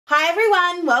Hi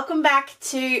everyone, welcome back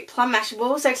to Plum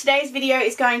Mashable. So today's video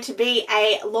is going to be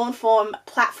a lawn form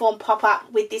platform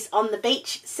pop-up with this on the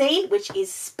beach scene, which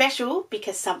is special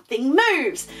because something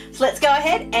moves. So let's go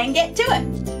ahead and get to it.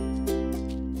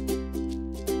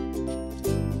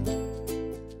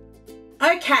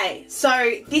 Okay,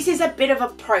 so this is a bit of a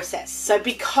process. So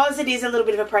because it is a little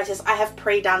bit of a process, I have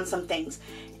pre-done some things.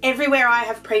 Everywhere I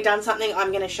have pre-done something,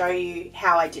 I'm going to show you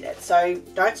how I did it. So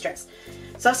don't stress.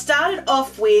 So I started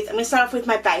off with, I'm going to start off with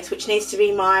my base, which needs to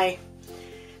be my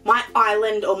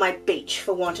island or my beach,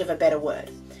 for want of a better word.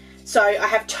 So I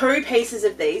have two pieces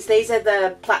of these. These are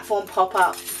the platform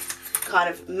pop-up kind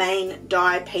of main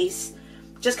die piece.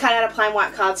 Just cut out of plain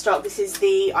white cardstock. This is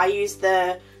I use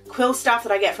the Quill stuff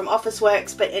that I get from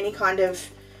Officeworks, but any kind of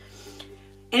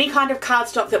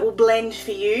cardstock that will blend for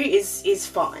you is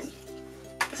fine. So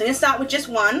I'm going to start with just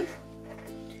one.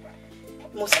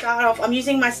 We'll start off, I'm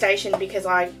using my station because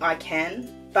I can,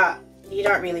 but you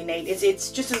don't really need, it's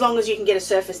just as long as you can get a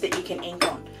surface that you can ink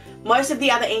on. Most of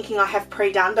the other inking I have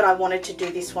pre-done, but I wanted to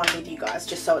do this one with you guys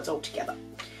just so it's all together.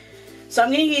 So I'm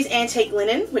going to use antique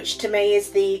linen, which to me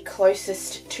is the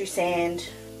closest to sand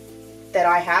that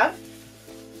I have.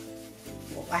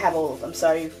 Well, I have all of them,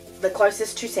 so the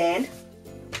closest to sand,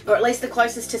 or at least the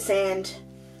closest to sand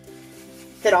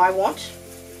that I want.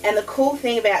 And the cool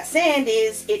thing about sand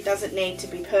is it doesn't need to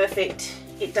be perfect.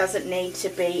 It doesn't need to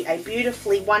be a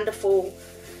beautifully wonderful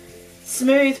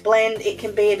smooth blend. It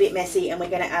can be a bit messy, and we're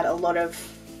going to add a lot of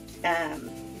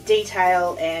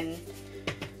detail and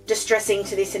distressing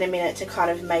to this in a minute to kind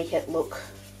of make it look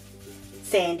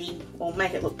sandy, or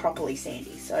make it look properly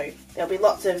sandy. So there'll be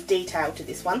lots of detail to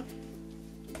this one.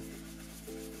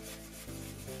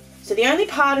 So the only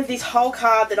part of this whole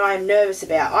card that I am nervous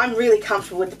about, I'm really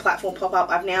comfortable with the platform pop-up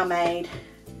I've now made.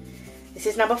 This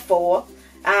is number 4.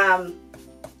 I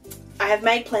have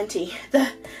made plenty.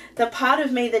 The part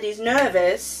of me that is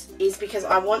nervous is because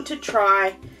I want to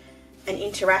try an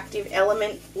interactive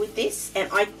element with this, and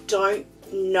I don't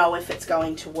know if it's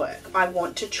going to work. I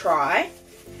want to try,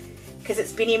 because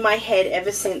it's been in my head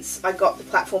ever since I got the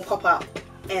platform pop-up,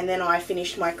 and then I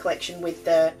finished my collection with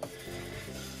the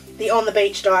on the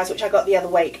beach dies, which I got the other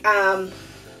week. I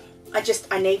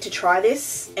need to try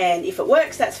this, and if it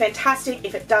works, that's fantastic.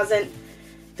 If it doesn't,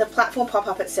 the platform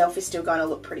pop-up itself is still going to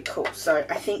look pretty cool, so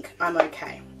I think I'm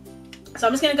okay. So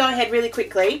I'm just going to go ahead really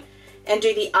quickly and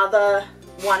do the other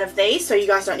one of these, so you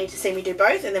guys don't need to see me do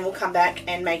both, and then we'll come back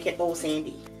and make it all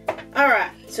sandy. Alright,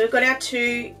 so we've got our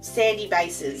two sandy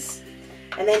bases,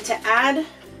 and then to add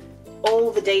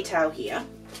all the detail here,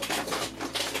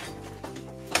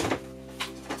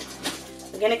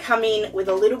 I'm going to come in with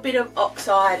a little bit of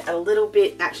oxide, a little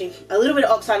bit of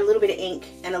oxide, a little bit of ink,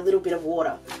 and a little bit of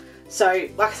water. So,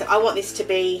 like I said, I want this to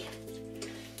be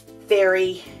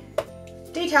very,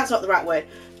 detail's not the right word,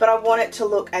 but I want it to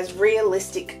look as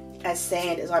realistic as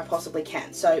sand as I possibly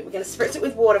can. So we're going to spritz it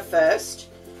with water first.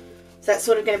 So that's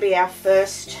sort of going to be our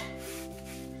first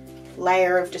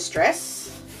layer of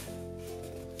distress.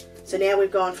 So now we've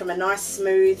gone from a nice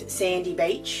smooth sandy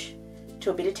beach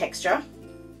to a bit of texture.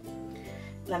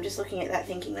 And I'm just looking at that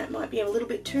thinking that might be a little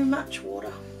bit too much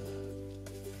water.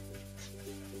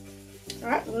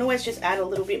 Alright, we can always just add a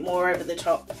little bit more over the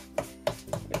top.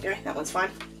 There we go, that one's fine.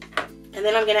 And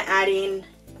then I'm going to add in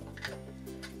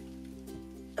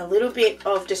a little bit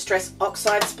of Distress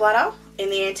Oxide splatter in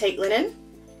the antique linen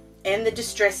and the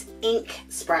Distress ink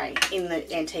spray in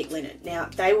the antique linen. Now,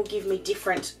 they will give me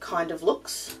different kind of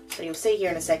looks, so you'll see here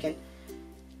in a second.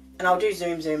 And I'll do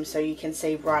zoom so you can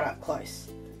see right up close.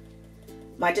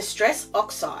 My Distress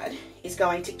Oxide is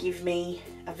going to give me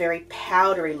a very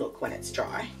powdery look when it's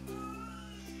dry,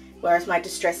 whereas my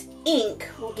Distress ink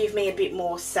will give me a bit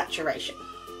more saturation.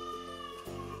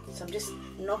 So I'm just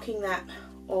knocking that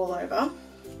all over.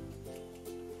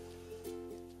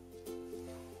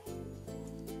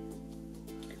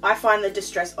 I find the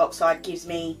Distress Oxide gives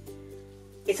me,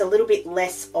 it's a little bit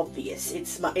less obvious.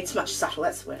 It's much subtle,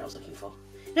 that's the word I was looking for.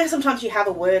 You know, sometimes you have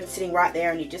a word sitting right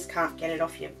there and you just can't get it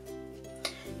off you.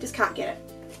 Just can't get it.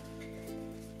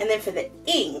 And then for the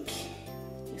ink,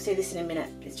 you'll see this in a minute,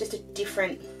 it's just a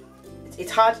different,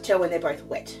 it's hard to tell when they're both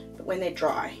wet, but when they're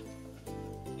dry,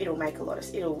 it'll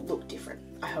look different,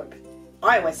 I hope.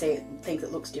 I always think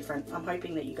it looks different. I'm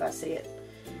hoping that you guys see it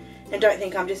and don't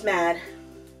think I'm just mad,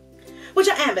 which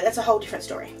I am, but that's a whole different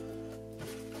story.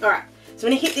 Alright, so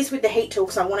I'm going to hit this with the heat tool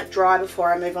because I want it dry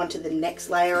before I move on to the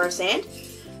next layer of sand.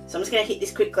 So I'm just going to hit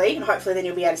this quickly, and hopefully then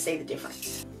you'll be able to see the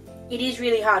difference. It is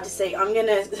really hard to see. I'm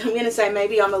gonna say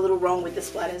maybe I'm a little wrong with the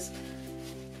splatters.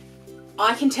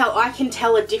 I can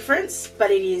tell a difference, but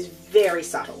it is very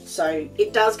subtle. So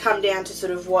it does come down to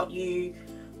sort of what you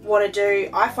want to do,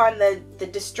 I find the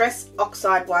Distress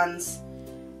Oxide ones,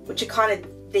 which are kind of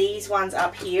these ones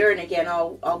up here, and again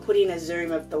I'll put in a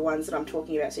zoom of the ones that I'm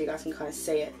talking about so you guys can kind of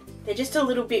see it. They're just a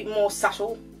little bit more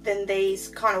subtle than these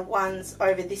kind of ones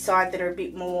over this side that are a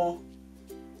bit more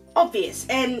obvious,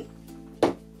 and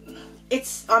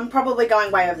I'm probably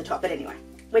going way over the top, but anyway,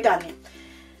 we're done here.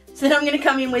 So then I'm going to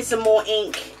come in with some more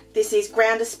ink. This is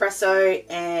ground espresso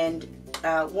and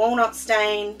walnut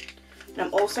stain, and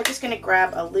I'm also just going to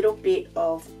grab a little bit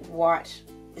of white.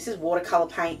 This is watercolour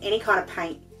paint. Any kind of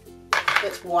paint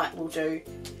that's white will do.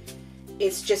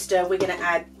 It's just we're going to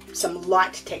add some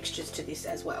light textures to this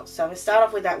as well. So I'm going to start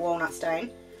off with that walnut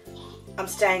stain. I'm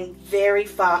staying very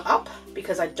far up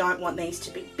because I don't want these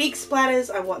to be big splatters.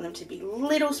 I want them to be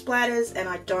little splatters, and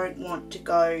I don't want to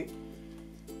go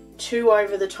too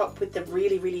over the top with the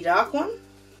really, really dark one.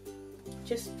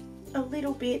 Just a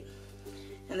little bit.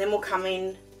 And then we'll come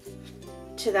in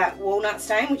to that walnut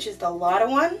stain, which is the lighter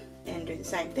one, and do the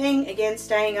same thing. Again,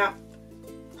 staying up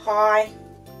high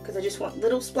because I just want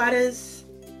little splatters.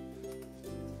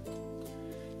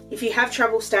 If you have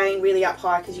trouble staying really up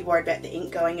high because you worry about the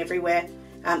ink going everywhere,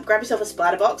 grab yourself a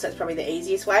splatter box. That's probably the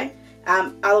easiest way.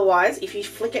 Otherwise, if you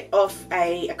flick it off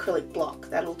a acrylic block,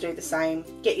 that'll do the same,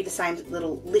 get you the same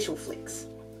little flicks.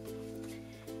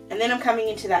 And then I'm coming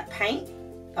into that paint.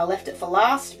 I left it for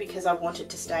last because I want it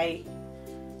to stay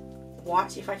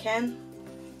white if I can.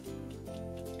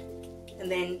 And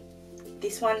then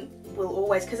this one will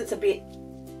always, because it's a bit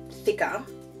thicker,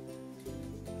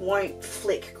 won't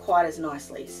flick quite as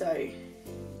nicely. So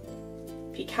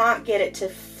if you can't get it to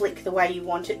flick the way you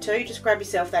want it to, just grab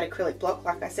yourself that acrylic block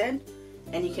like I said,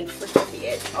 and you can flick off the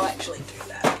edge. I'll actually do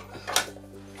that.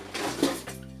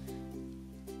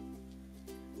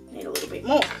 Need a little bit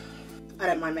more. I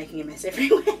don't mind making a mess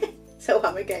everywhere, so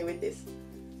I'm okay with this.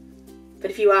 But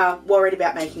if you are worried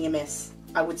about making a mess,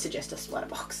 I would suggest a splatter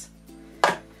box.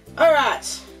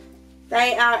 Alright,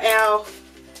 they are our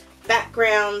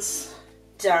backgrounds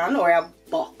done, or our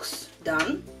box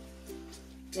done.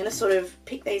 I'm going to sort of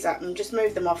pick these up and just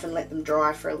move them off and let them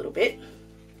dry for a little bit,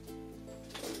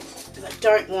 because I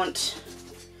don't want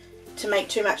to make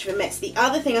too much of a mess. The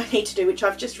other thing I need to do, which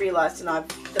I've just realised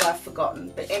that I've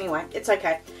forgotten, but anyway, it's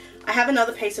okay. I have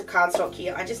another piece of cardstock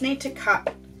here. I just need to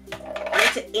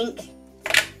ink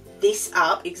this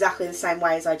up exactly the same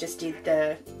way as I just did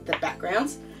the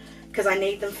backgrounds, because I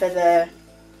need them for the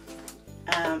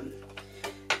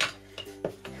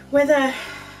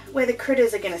where the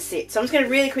critters are going to sit. So I'm just going to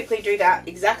really quickly do that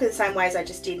exactly the same way as I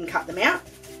just did and cut them out,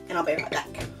 and I'll be right back.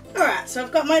 Alright, so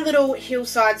I've got my little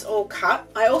hillsides all cut.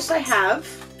 I also have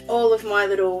all of my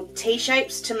little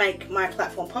T-shapes to make my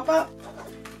platform pop up,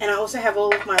 and I also have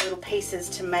all of my little pieces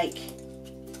to make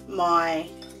my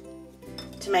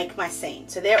scene.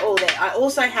 So they're all there. I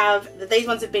also have, these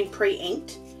ones have been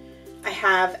pre-inked. I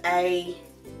have a,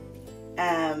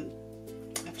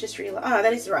 I've just realised, oh no,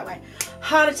 that is the right way.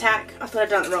 Heart attack, I thought I'd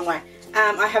done it the wrong way.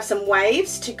 I have some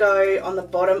waves to go on the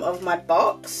bottom of my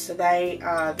box, so they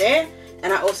are there.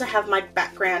 And I also have my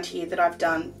background here that I've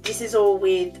done. This is all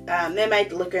with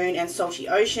Mermaid Lagoon and Salty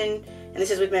Ocean, and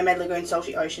this is with Mermaid Lagoon,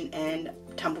 Salty Ocean and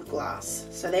Tumbled Glass.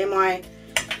 So they're my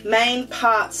main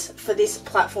parts for this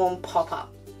platform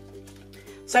pop-up.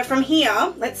 So from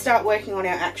here, let's start working on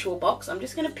our actual box. I'm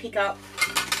just going to pick up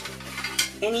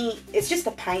it's just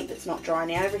the paint that's not dry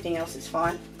now, everything else is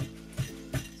fine.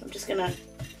 So I'm just going to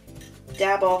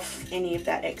dab off any of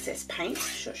that excess paint.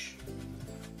 Shush.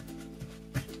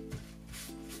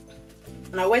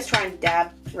 And I always try and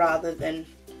dab rather than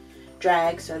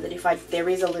drag, so that if there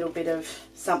is a little bit of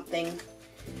something,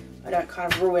 I don't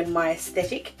kind of ruin my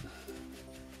aesthetic.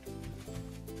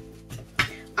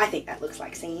 I think that looks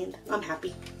like sand. I'm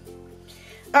happy.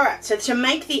 Alright, so to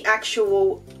make the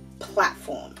actual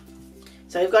platform,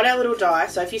 so we've got our little die.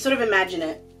 So if you sort of imagine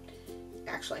it,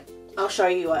 actually, I'll show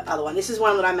you another one. This is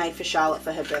one that I made for Charlotte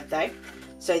for her birthday.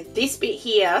 So this bit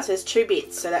here, so there's two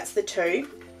bits, so that's the two.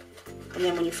 And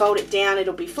then when you fold it down,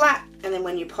 it'll be flat, and then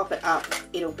when you pop it up,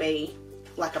 it'll be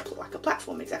like a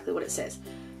platform, exactly what it says.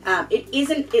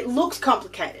 It looks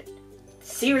complicated.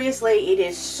 Seriously, it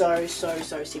is so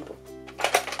simple.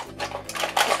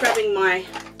 Just grabbing my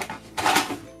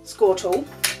score tool.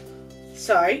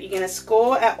 So you're going to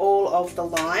score at all of the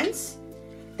lines.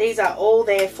 These are all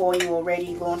there for you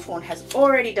already. Lawn Fawn has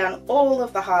already done all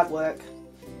of the hard work.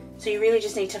 So you really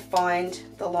just need to find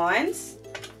the lines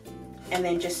and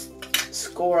then just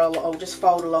score or just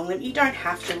fold along them. You don't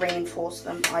have to reinforce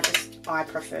them. I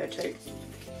prefer to.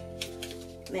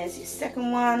 And there's your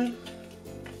second one.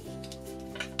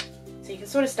 So you can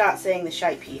sort of start seeing the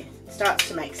shape here. It starts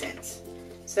to make sense.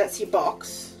 So that's your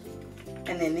box.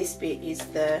 And then this bit is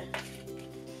the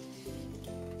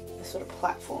sort of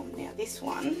platform. Now this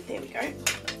one, there we go.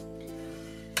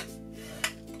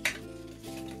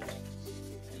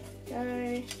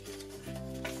 Go.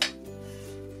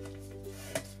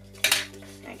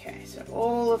 Okay, so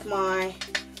all of my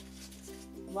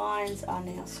lines are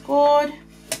now scored,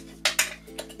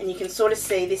 and you can sort of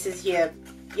see this is your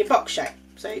box shape.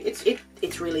 So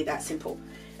it's really that simple.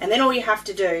 And then all you have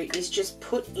to do is just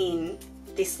put in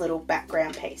this little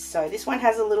background piece. So this one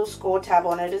has a little score tab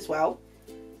on it as well.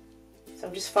 So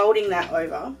I'm just folding that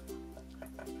over.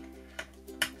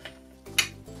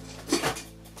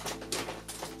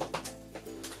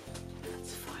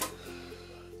 That's fine.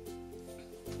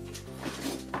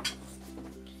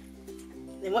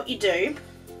 Then what you do,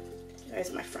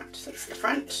 there's my front. So it's the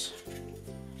front.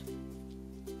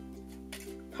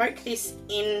 Poke this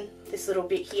in this little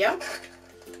bit here.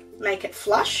 Make it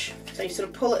flush. So you sort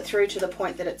of pull it through to the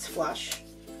point that it's flush,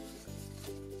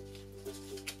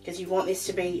 because you want this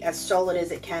to be as solid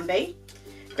as it can be.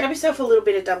 Grab yourself a little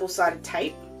bit of double-sided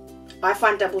tape. I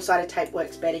find double-sided tape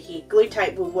works better here. Glue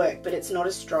tape will work, but it's not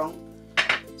as strong.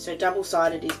 So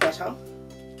double-sided is better.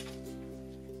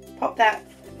 Pop that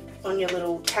on your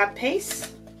little tab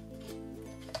piece.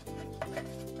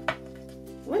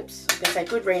 Whoops, I was going to say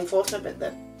good reinforcement, but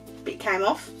the bit came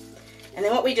off. And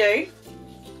then what we do,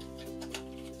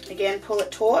 again, pull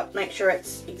it taut, make sure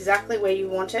it's exactly where you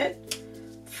want it.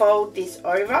 Fold this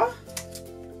over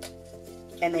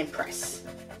and then press.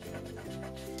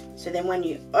 So then when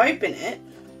you open it,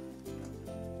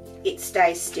 it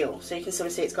stays still. So you can sort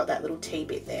of see it's got that little T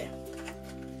bit there.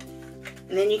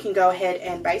 And then you can go ahead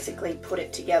and basically put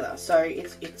it together. So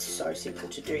it's so simple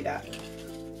to do that.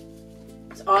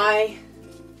 So I,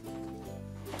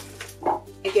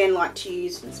 again, like to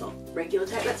use, it's not regular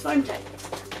tape, that's foam tape.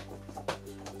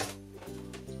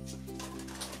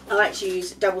 I like to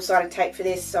use double-sided tape for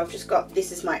this, so I've just got,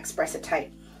 this is my Espresso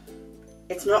tape.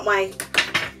 It's not my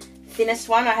thinnest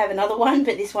one, I have another one,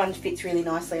 but this one fits really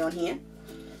nicely on here.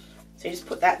 So just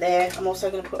put that there. I'm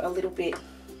also going to put a little bit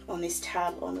on this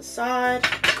tab on the side.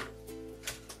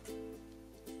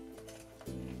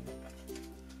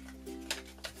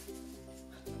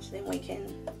 So then we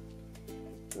can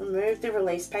remove the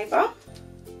release paper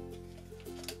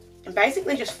and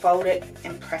basically just fold it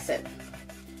and press it.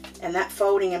 And that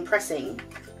folding and pressing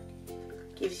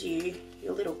gives you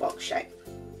your little box shape.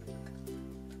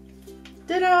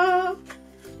 Ta-da!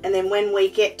 And then when we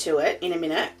get to it in a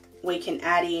minute, we can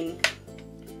add in,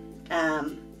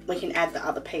 we can add the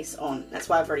other piece on. That's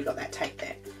why I've already got that tape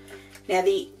there. Now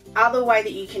the other way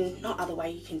that you can, not other way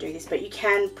you can do this, but you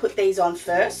can put these on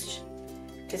first,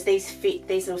 because these fit,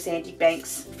 these little sandy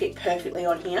banks fit perfectly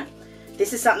on here.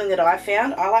 This is something that I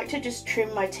found. I like to just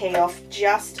trim my tea off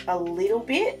just a little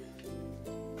bit,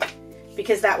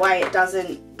 because that way it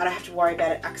doesn't, I don't have to worry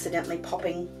about it accidentally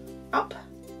popping up.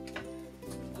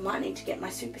 I might need to get my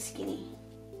super skinny.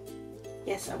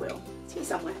 Yes, I will. It's here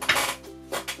somewhere.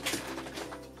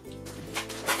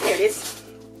 There it is.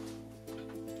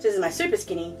 This is my super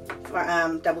skinny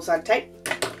double-sided tape.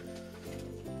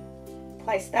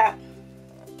 Place that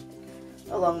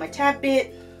along my tab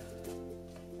bit.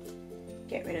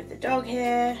 Get rid of the dog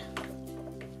hair.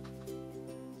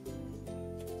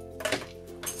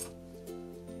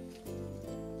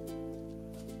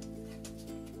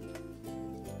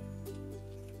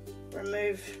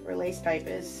 Remove release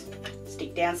papers,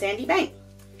 stick down sandy bank.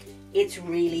 It's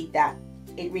really that,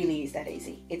 it really is that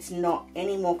easy. It's not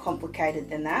any more complicated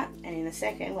than that. And in a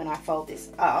second, when I fold this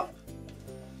up,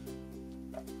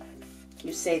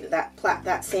 you'll see that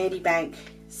that sandy bank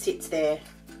sits there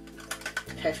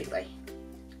perfectly.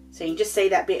 So you can just see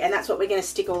that bit, and that's what we're going to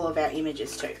stick all of our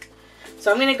images to.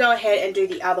 So I'm going to go ahead and do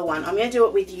the other one. I'm going to do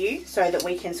it with you so that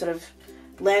we can sort of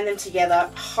learn them together.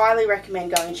 Highly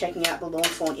recommend going and checking out the Lawn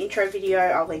Fawn intro video.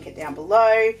 I'll link it down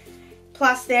below.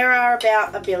 Plus there are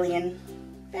about a billion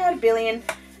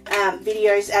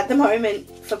videos at the moment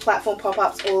for platform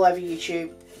pop-ups all over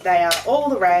YouTube. They are all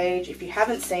the rage. If you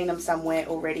haven't seen them somewhere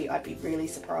already, I'd be really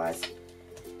surprised.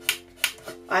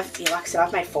 Like I said,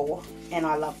 I've made 4 and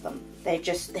I love them. They're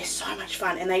so much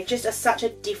fun, and they just are such a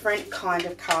different kind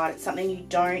of card. It's something you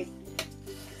don't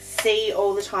see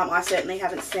all the time. I certainly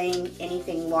haven't seen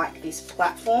anything like this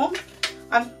platform.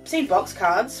 I've seen box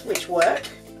cards which work,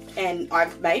 and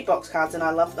I've made box cards and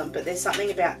I love them, but there's something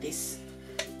about this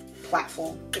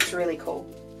platform. It's really cool.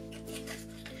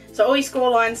 So all your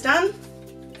score lines done.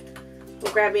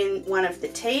 We'll grab in one of the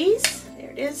T's.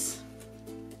 There it is.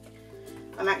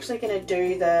 I'm actually going to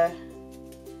do the,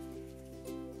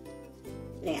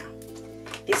 now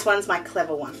this one's my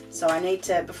clever one, so I need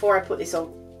to, before I put this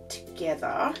all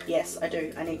together. Yes, I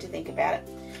do. I need to think about it.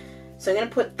 So I'm going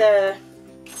to put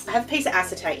I have a piece of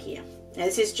acetate here. Now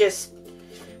this is just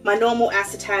my normal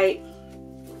acetate.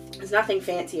 There's nothing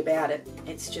fancy about it.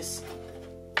 It's just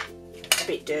a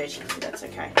bit dirty, so that's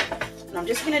okay. And I'm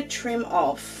just going to trim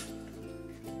off.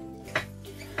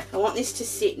 I want this to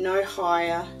sit no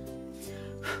higher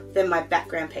than my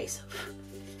background piece.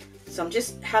 So I'm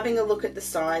just having a look at the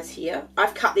size here.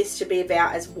 I've cut this to be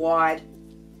about as wide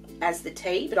as the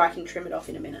T, but I can trim it off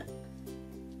in a minute.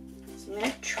 So I'm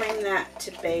going to trim that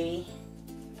to be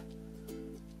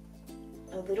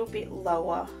a little bit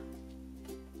lower.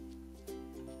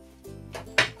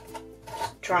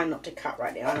 Trying not to cut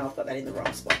right now. I know I've got that in the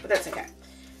wrong spot, but that's okay.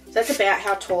 So that's about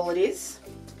how tall it is.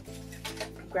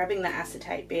 I'm grabbing the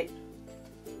acetate bit.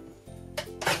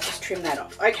 Just trim that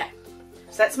off. Okay.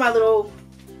 So that's my little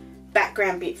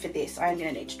background bit for this. I'm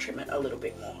going to need to trim it a little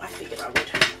bit more. I figured I would.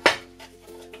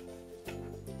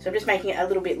 So I'm just making it a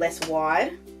little bit less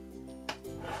wide.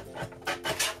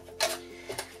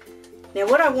 Now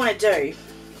what I want to do,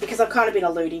 because I've kind of been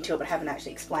alluding to it but haven't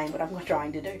actually explained what I'm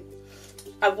trying to do.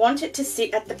 I want it to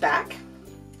sit at the back.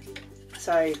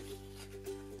 So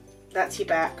that's your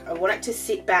back. I want it to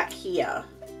sit back here.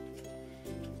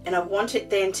 And I want it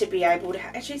then to be able to,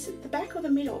 actually is it the back or the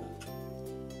middle?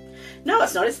 No,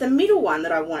 it's not. It's the middle one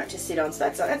that I want it to sit on. So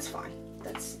that's fine.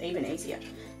 That's even easier.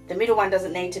 The middle one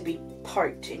doesn't need to be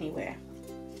poked anywhere.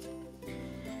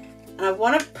 And I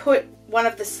want to put one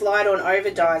of the slide on over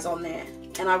dies on there.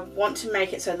 And I want to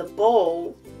make it so the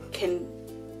ball can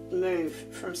move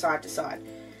from side to side.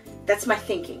 That's my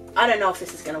thinking. I don't know if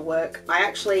this is going to work.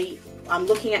 I'm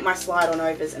looking at my slide on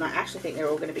overs and I actually think they're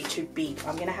all going to be too big.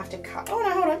 I'm going to have to cut. Oh no,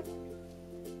 hold on.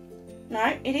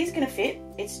 No, it is going to fit.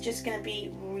 It's just going to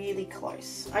be really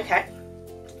close. Okay.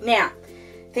 Now,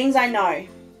 things I know.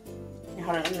 Now,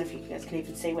 hold on, I don't know if you guys can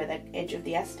even see where the edge of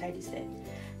the acetate is there.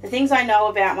 The things I know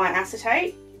about my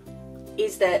acetate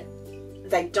is that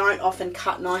they don't often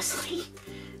cut nicely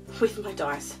with my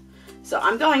dies. So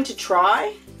I'm going to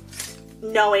try,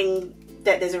 knowing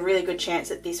that there's a really good chance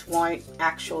that this won't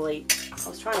actually, I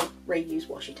was trying to reuse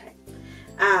washi tape.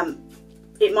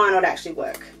 It might not actually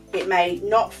work. It may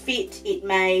not fit, it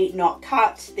may not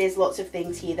cut. There's lots of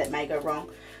things here that may go wrong.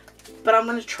 But I'm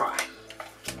going to try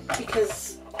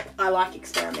because I like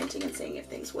experimenting and seeing if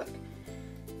things work.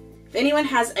 If anyone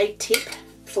has a tip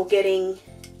for getting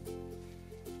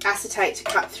acetate to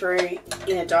cut through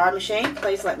in a die machine,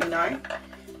 please let me know.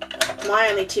 My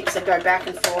only tips are go back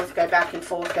and forth, go back and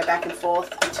forth, go back and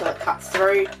forth until it cuts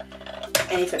through.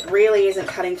 And if it really isn't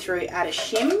cutting through, add a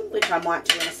shim, which I might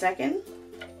do in a second.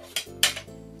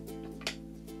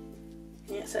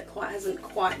 Yeah, so it hasn't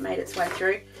quite made its way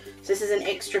through. So this is an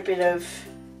extra bit of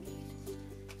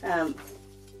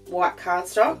white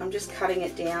cardstock. I'm just cutting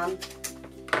it down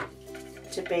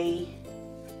to be,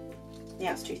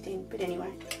 now it's too thin, but anyway.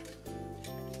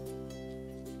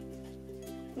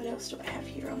 What else do I have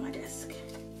here on my desk?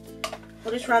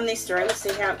 We'll just run this through, let's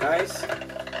see how it goes.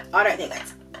 I don't think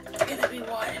that's going to be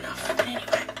wide enough, but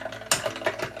anyway.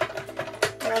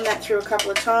 Run that through a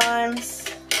couple of times.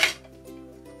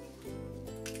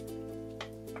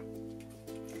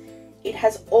 It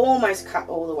has almost cut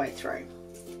all the way through.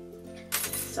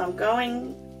 So I'm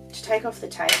going to take off the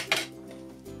tape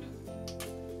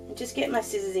and just get my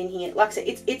scissors in here. Like I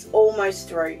said, it's almost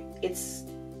through. It's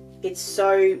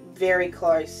so very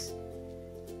close.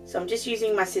 So I'm just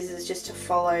using my scissors just to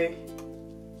follow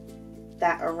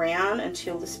that around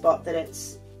until the spot that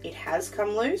it has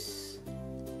come loose.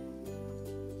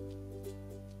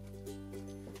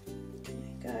 There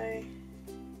we go.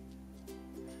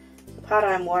 The part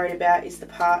I'm worried about is the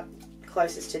part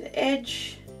closest to the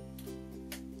edge,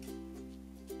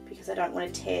 because I don't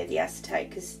want to tear the acetate,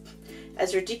 because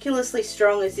as ridiculously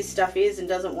strong as this stuff is and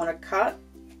doesn't want to cut,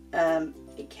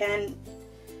 it can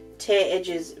tear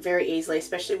edges very easily,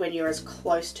 especially when you're as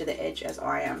close to the edge as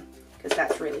I am, because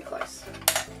that's really close.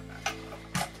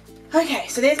 Okay,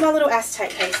 so there's my little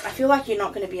acetate piece. I feel like you're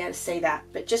not going to be able to see that,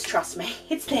 but just trust me,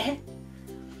 it's there.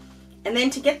 And then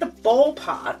to get the ball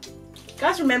part, you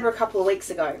guys remember a couple of weeks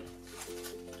ago,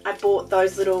 I bought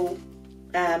those little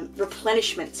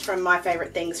replenishments from My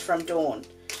Favourite Things from Dawn.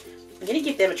 I'm going to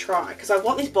give them a try because I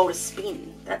want this ball to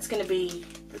spin. That's going to be,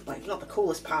 like, not the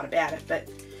coolest part about it, but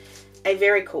a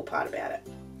very cool part about it.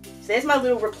 So there's my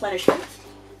little replenishment.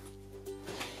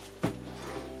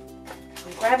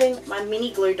 I'm grabbing my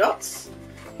mini glue dots,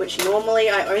 which normally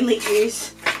I only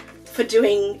use for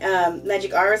doing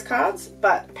Magic Iris cards,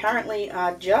 but apparently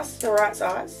are just the right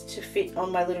size to fit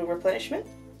on my little replenishment.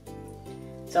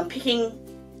 So I'm picking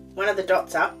one of the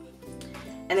dots up,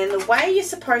 and then the way you're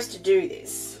supposed to do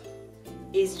this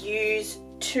is use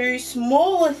 2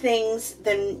 smaller things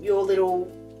than your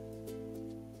little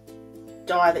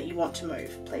die that you want to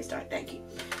move. Please don't, thank you.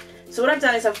 So what I've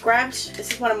done is I've grabbed,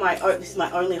 this is one of my, this is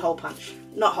my only hole punch,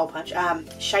 not hole punch,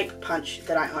 shape punch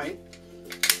that I own.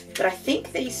 But I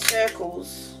think these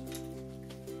circles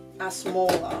are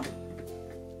smaller.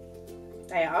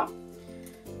 They are.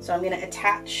 So I'm going to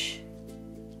attach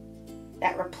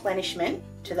that replenishment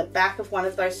to the back of one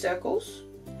of those circles,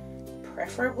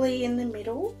 preferably in the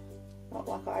middle, not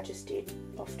like I just did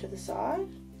off to the side.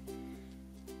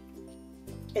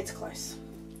 It's close.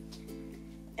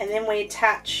 And then we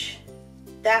attach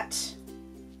that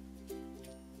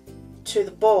to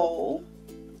the ball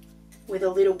with a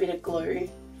little bit of glue.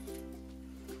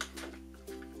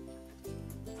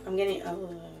 I'm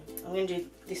gonna do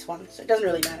this one, so it doesn't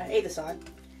really matter either side.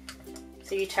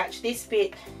 So you attach this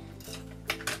bit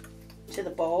to the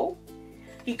ball.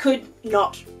 You could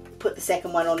not put the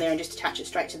second one on there and just attach it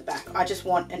straight to the back. I just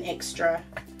want an extra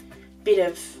bit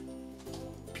of,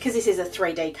 because this is a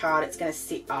 3D card, it's going to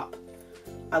sit up.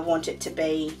 I want it to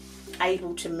be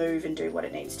able to move and do what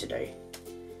it needs to do.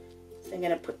 So I'm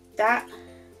going to put that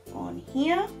on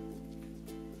here.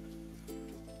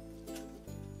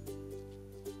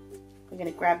 I'm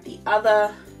going to grab the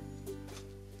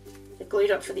glue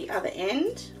dot for the other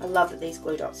end. I love that these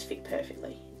glue dots fit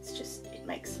perfectly. It's just, it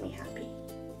makes me happy.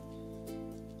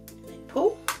 And then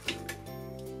pull.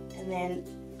 And then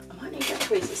I might need my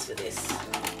tweezers for this.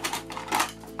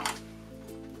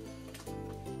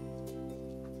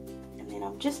 And then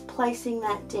I'm just placing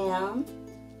that down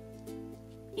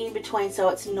in between so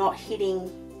it's not hitting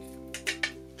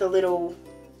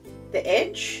the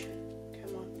edge.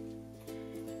 Come on.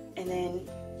 And then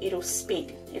it'll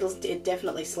spin. It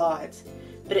definitely slides,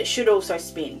 but it should also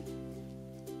spin.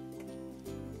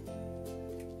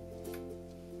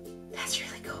 That's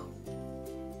really cool.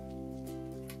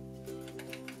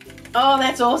 Oh,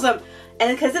 that's awesome.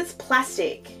 And because it's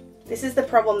plastic, this is the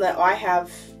problem that I have,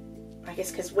 I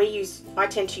guess, because I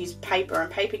tend to use paper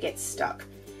and paper gets stuck.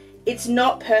 It's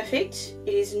not perfect.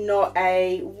 It is not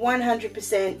a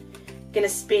 100% going to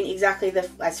spin exactly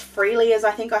as freely as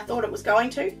I think I thought it was going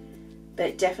to. But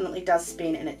it definitely does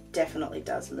spin and it definitely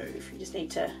does move. You just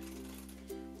need to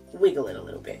wiggle it a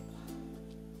little bit.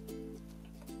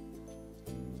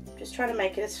 Just try to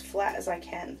make it as flat as I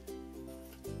can.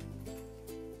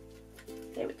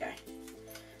 There we go.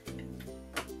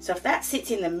 So if that sits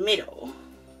in the middle,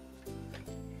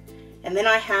 and then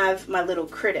I have my little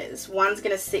critters, one's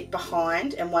going to sit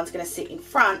behind and one's going to sit in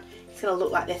front. It's going to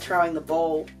look like they're throwing the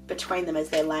ball between them as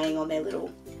they're laying on their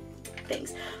little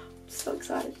things. I'm so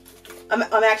excited.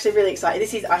 I'm actually really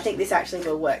excited. I think this actually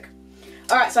will work.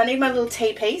 Alright, so I need my little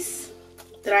T-piece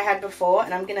that I had before,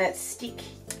 and I'm going to stick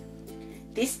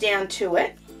this down to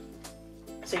it.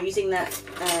 So using that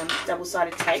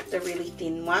double-sided tape, the really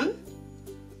thin one.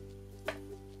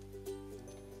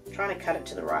 I'm trying to cut it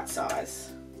to the right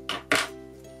size.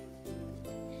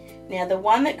 Now the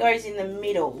one that goes in the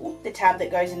middle, the tab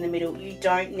that goes in the middle, you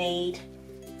don't need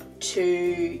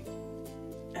to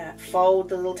fold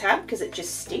the little tab because it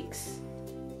just sticks.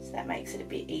 So that makes it a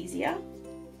bit easier.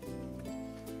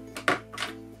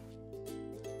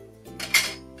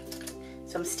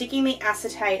 So I'm sticking the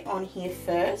acetate on here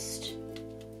first,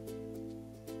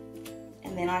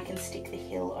 and then I can stick the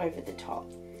hill over the top.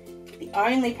 The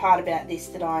only part about this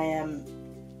that I am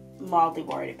mildly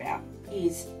worried about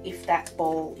is if that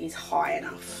ball is high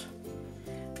enough.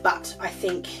 But I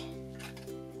think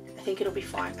it'll be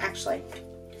fine. Actually,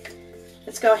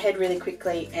 let's go ahead really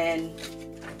quickly and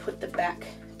put the back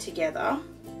together,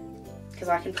 because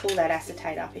I can pull that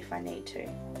acetate up if I need to.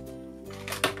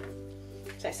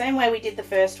 So same way we did the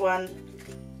first one,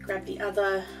 grab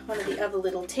one of the other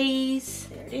little T's,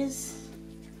 there it is,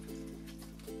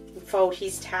 and fold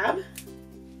his tab,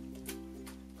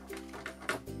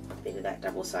 a bit of that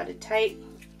double-sided tape.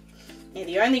 Now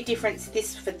the only difference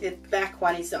for the back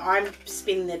one is that I'm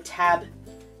spinning the tab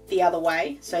the other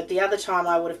way. So the other time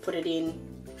I would have put it in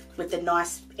with the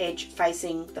nice edge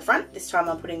facing the front. This time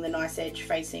I'm putting the nice edge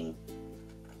facing,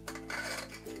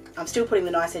 I'm still putting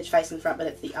the nice edge facing the front, but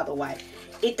it's the other way.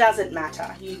 It doesn't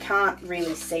matter. You can't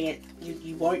really see it.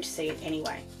 You won't see it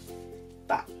anyway.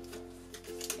 But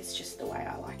it's just the way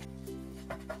I like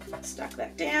it. Stuck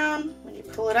that down. When you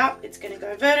pull it up, it's going to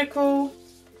go vertical.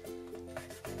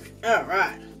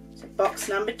 Alright, so box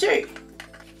number 2.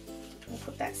 We'll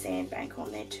put that sandbank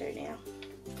on there too now.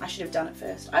 I should have done it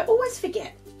first. I always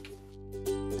forget.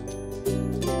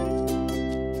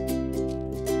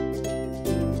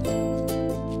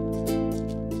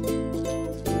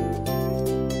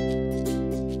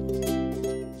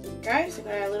 Okay, so we've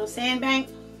got our little sandbank.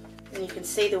 And And you can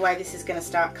see the way this is going to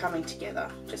start coming together,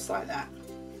 just like that.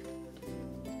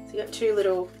 So you've got two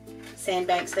little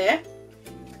sandbanks there.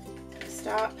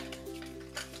 Start.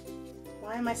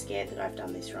 Why am I scared that I've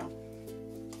done this wrong?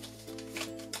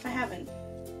 I haven't,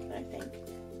 I don't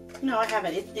think. No, I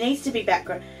haven't. It needs to be back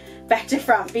to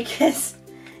front because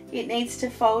it needs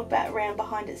to fold back around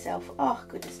behind itself. Oh,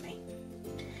 goodness me.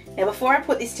 Now, before I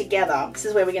put this together, this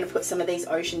is where we're going to put some of these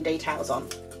ocean details on.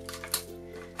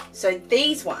 So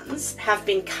these ones have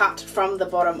been cut from the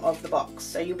bottom of the box.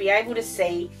 So you'll be able to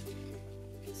see,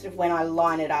 sort of when I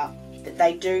line it up, that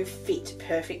they do fit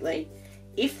perfectly.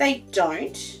 If they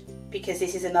don't, because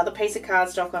this is another piece of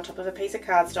cardstock on top of a piece of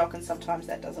cardstock, and sometimes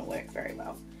that doesn't work very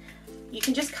well, you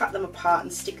can just cut them apart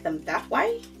and stick them that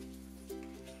way,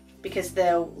 because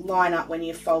they'll line up when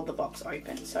you fold the box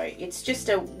open. So it's just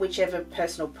a whichever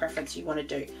personal preference you want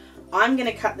to do. I'm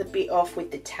going to cut the bit off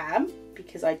with the tab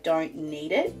because I don't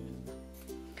need it,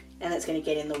 and it's going to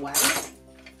get in the way. So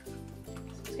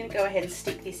I'm just going to go ahead and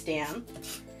stick this down,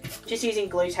 just using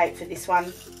glue tape for this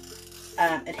one.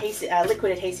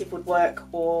 Liquid adhesive would work,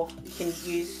 or you can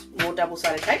use more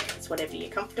double-sided tape. It's whatever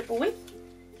you're comfortable with.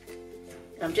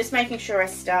 And I'm just making sure I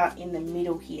start in the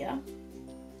middle here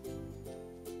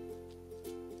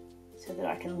so that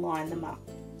I can line them up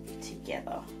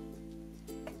together.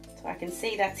 So I can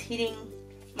see that's hitting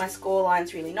my score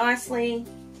lines really nicely.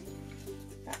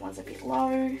 That one's a bit low.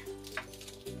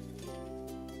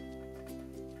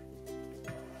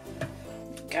 There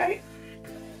we go.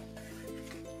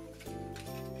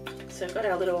 So we've got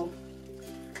our little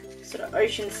sort of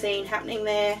ocean scene happening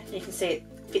there. You can see it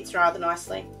fits rather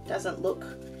nicely. Doesn't look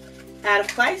out of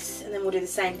place. And then we'll do the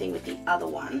same thing with the other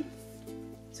one.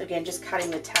 So again, just cutting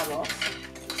the tab off.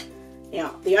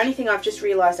 Now, the only thing I've just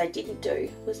realised I didn't do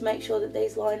was make sure that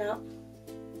these line up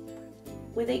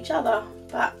with each other.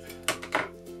 But,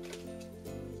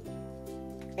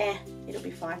 it'll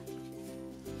be fine.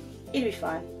 It'll be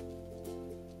fine.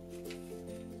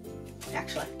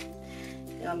 Actually,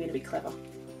 I'm going to be clever.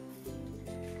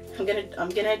 I'm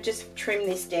gonna just trim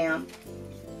this down.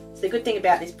 So the good thing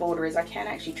about this border is I can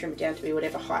actually trim it down to be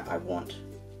whatever height I want.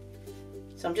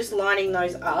 So I'm just lining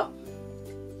those up,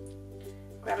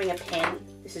 grabbing a pen.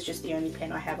 This is just the only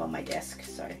pen I have on my desk,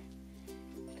 so it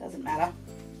doesn't matter.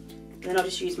 And then I'll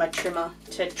just use my trimmer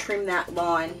to trim that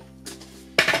line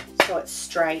so it's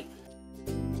straight.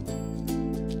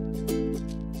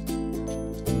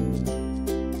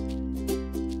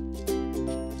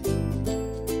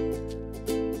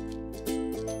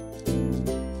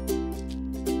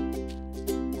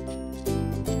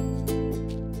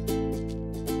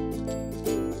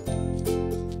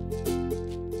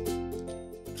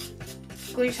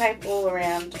 Glue tape all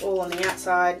around, all on the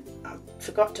outside. I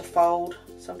forgot to fold,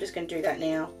 so I'm just going to do that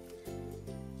now.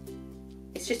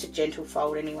 It's just a gentle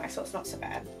fold anyway, so it's not so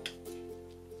bad.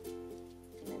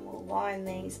 And then we'll line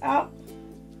these up.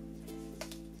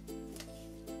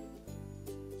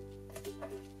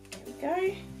 There we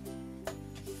go.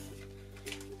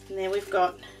 And then we've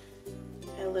got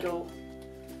a little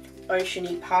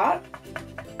oceany part.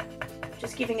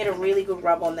 Just giving it a really good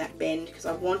rub on that bend because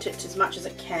I want it as much as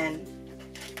it can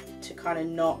to kind of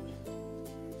not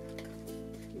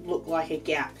look like a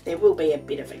gap. There will be a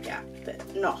bit of a gap,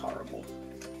 but not horrible.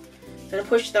 I'm going to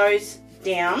push those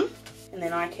down, and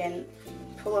then I can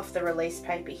pull off the release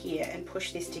paper here and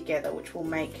push this together, which will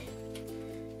make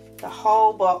the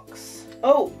whole box.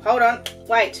 Oh, hold on,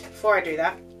 wait, before I do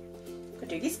that, I'll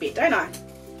do this bit, don't I?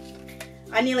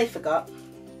 I nearly forgot.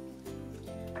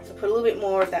 So put a little bit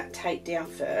more of that tape down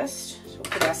first. So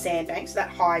we'll put our sandbank, so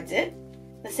that hides it.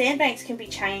 The sandbanks can be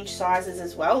changed sizes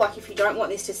as well. Like if you don't want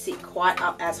this to sit quite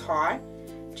up as high,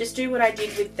 just do what I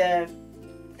did with the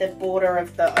border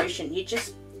of the ocean. You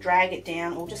just drag it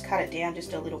down or just cut it down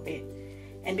just a little bit.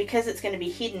 And because it's going to be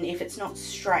hidden, if it's not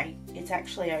straight, it's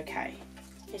actually okay.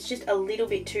 It's just a little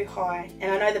bit too high.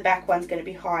 And I know the back one's going to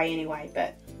be high anyway,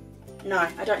 but no,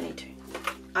 I don't need to.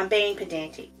 I'm being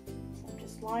pedantic. So I'm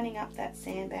just lining up that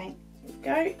sandbank. There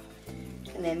we go.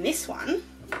 And then this one,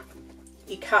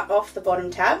 you cut off the bottom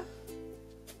tab,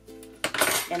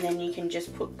 and then you can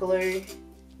just put glue,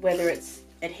 whether it's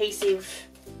adhesive,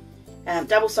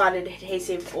 double-sided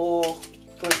adhesive or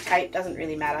glue tape, doesn't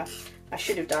really matter. I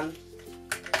should have done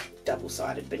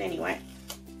double-sided, but anyway,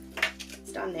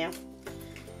 it's done now.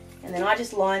 And then I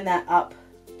just line that up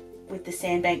with the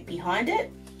sandbank behind it,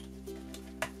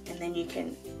 and then you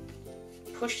can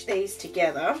push these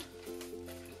together.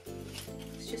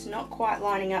 Just not quite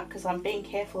lining up because I'm being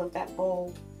careful of that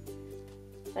ball.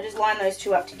 So I just line those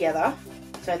two up together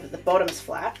so that the bottom's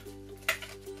flat,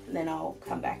 and then I'll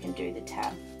come back and do the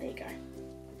tab. There you go.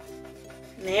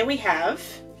 And there we have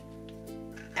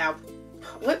our,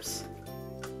 whoops,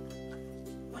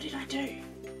 what did I do?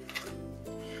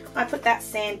 I put that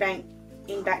sandbank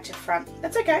in back to front.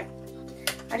 That's okay.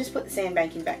 I just put the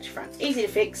sandbank in back to front. Easy to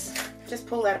fix. Just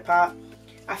pull that apart.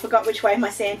 I forgot which way my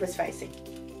sand was facing.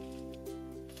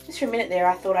 Just for a minute there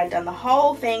I thought I'd done the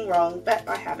whole thing wrong, but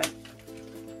I haven't.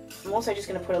 I'm also just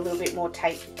going to put a little bit more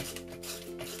tape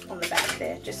on the back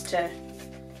there just to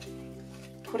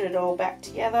put it all back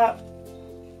together.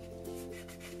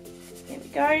 There we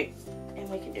go. And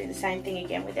we can do the same thing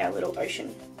again with our little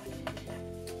ocean.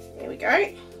 There we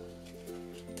go.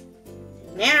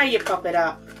 Now you pop it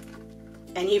up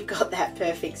and you've got that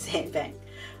perfect sandbank.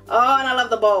 Oh, and I love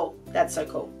the ball. That's so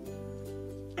cool.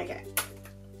 Okay,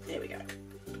 there we go.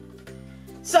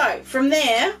 So from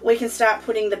there we can start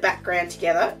putting the background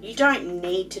together. You don't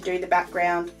need to do the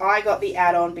background. I got the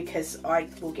add-on because I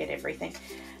will get everything.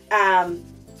 And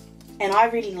I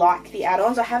really like the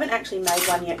add-ons. I haven't actually made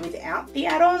one yet without the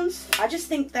add-ons. I just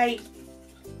think the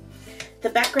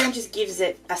background just gives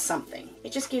it a something.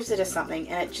 It just gives it a something,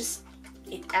 and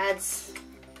it adds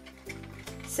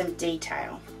some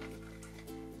detail.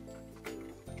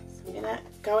 So I'm gonna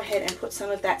go ahead and put some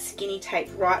of that skinny tape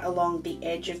right along the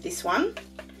edge of this one.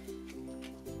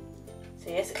 So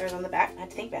yes, it goes on the back. I had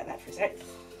to think about that for a sec.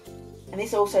 And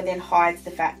this also then hides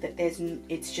the fact that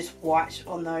it's just white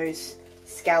on those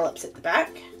scallops at the back.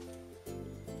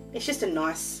 It's just a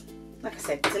nice, like I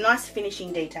said, it's a nice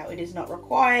finishing detail. It is not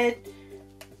required.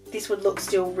 This would look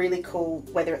still really cool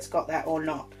whether it's got that or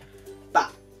not,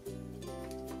 but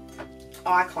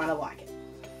I kind of like it.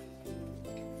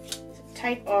 So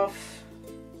tape off,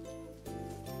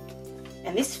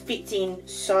 and this fits in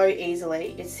so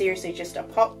easily. It's seriously just a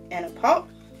pop and a pop,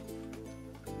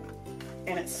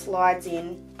 and it slides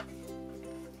in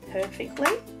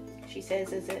perfectly. She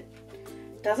says as it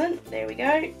doesn't. There we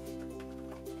go.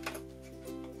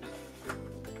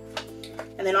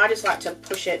 And then I just like to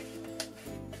push it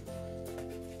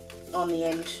on the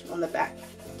end, on the back.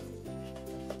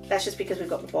 That's just because we've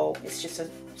got the ball. It's just a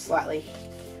slightly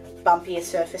bumpier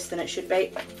surface than it should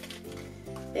be.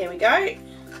 There we go.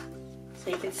 So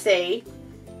you can see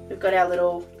we've got our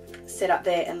little setup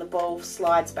there, and the ball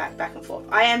slides back and forth.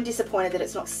 I am disappointed that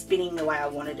it's not spinning the way I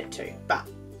wanted it to, but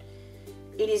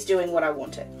it is doing what I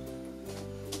wanted.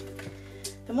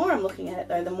 The more I'm looking at it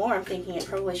though, the more I'm thinking it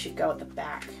probably should go at the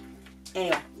back.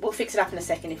 Anyway, we'll fix it up in a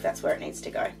second if that's where it needs to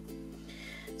go.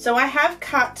 So I have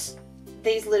cut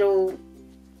these little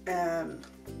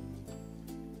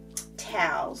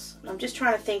towels. I'm just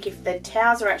trying to think if the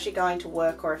towels are actually going to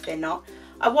work or if they're not.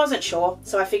 I wasn't sure,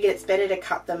 so I figured it's better to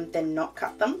cut them than not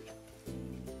cut them.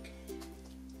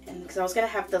 And because I was going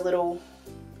to have the little...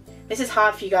 This is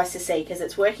hard for you guys to see because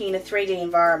it's working in a 3D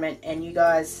environment and you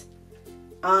guys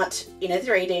aren't in a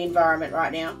 3D environment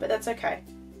right now, but that's okay.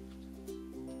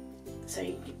 So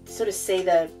you can sort of see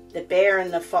the bear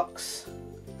and the fox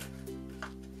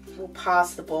will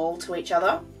pass the ball to each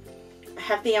other. I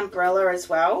have the umbrella as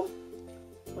well,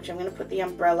 which I'm going to put the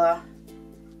umbrella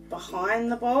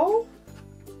behind the ball.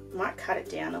 I might cut it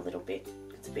down a little bit.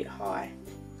 It's a bit high.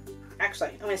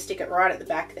 Actually, I'm going to stick it right at the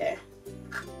back there.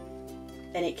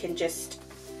 And it can just,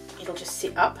 it'll just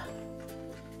sit up.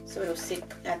 So it'll sit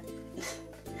at...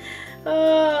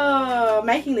 Oh,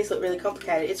 making this look really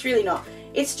complicated. It's really not.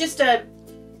 It's just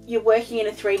you're working in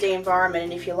a 3D environment,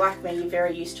 and if you're like me, you're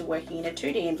very used to working in a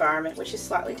 2D environment, which is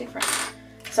slightly different.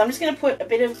 So I'm just going to put a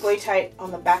bit of glue tape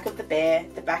on the back of the bear,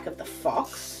 the back of the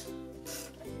fox.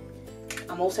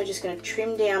 I'm also just going to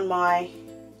trim down my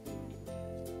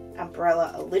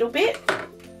umbrella a little bit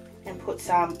and put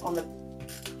some on the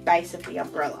base of the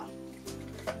umbrella.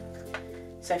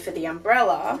 So for the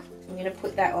umbrella, I'm going to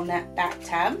put that on that back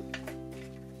tab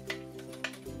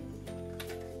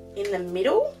in the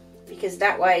middle, because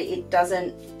that way it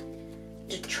doesn't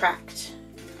detract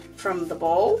from the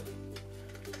ball,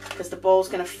 because the ball's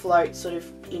going to float sort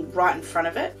of right in front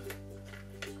of it.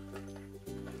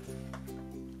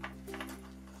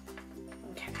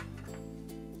 Okay.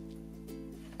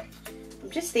 I'm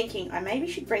just thinking I maybe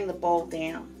should bring the ball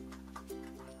down.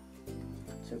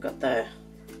 So we've got the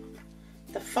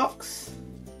fox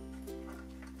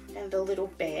and the little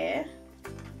bear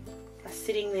are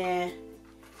sitting there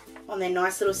on their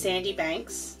nice little sandy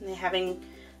banks, and they're having,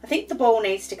 I think the ball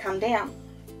needs to come down.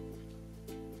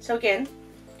 So again,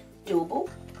 doable.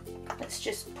 Let's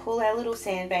just pull our little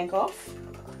sandbank off.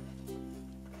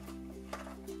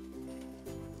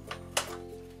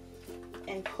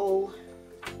 And pull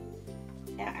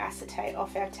our acetate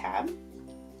off our tab.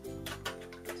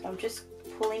 So I'm just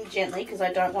pulling gently because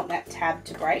I don't want that tab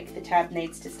to break. The tab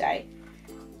needs to stay.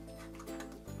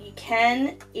 You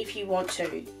can, if you want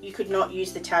to, you could not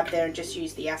use the tab there and just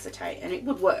use the acetate and it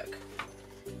would work.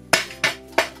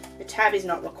 The tab is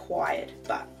not required,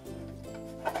 but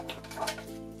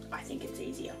I think it's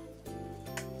easier.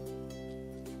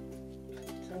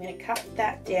 So I'm going to cut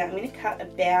that down. I'm going to cut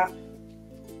about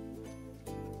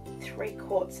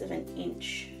 3/4 of an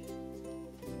inch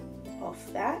off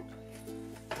that.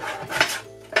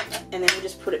 And then we'll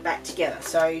just put it back together.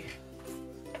 So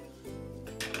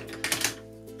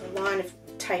the line of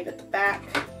tape at the back.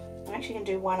 I'm actually going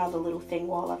to do one other little thing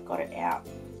while I've got it out.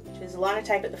 There's a line of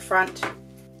tape at the front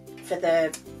for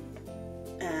the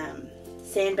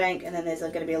sandbank, and then there's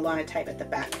going to be a line of tape at the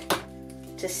back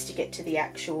to stick it to the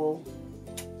actual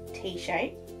T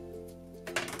shape.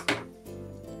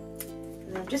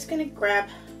 And I'm just going to grab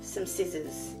some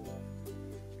scissors,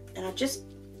 and I just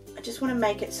want to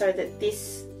make it so that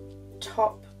this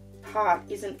top part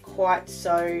isn't quite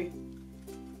so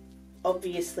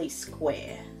obviously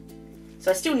square.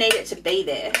 So I still need it to be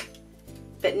there,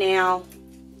 but now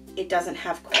it doesn't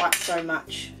have quite so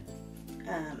much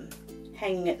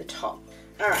hanging at the top.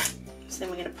 Alright, so then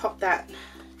we're going to pop that.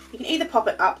 You can either pop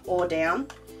it up or down.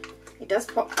 It does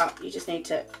pop up, you just need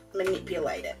to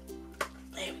manipulate it.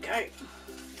 There we go.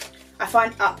 I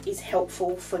find up is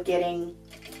helpful for getting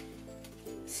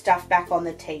stuff back on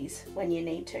the tees when you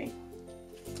need to.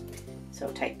 So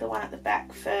I'll take the one at the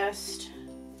back first.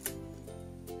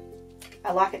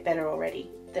 I like it better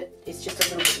already, that it's just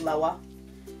a little bit lower,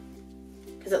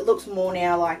 because it looks more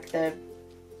now like the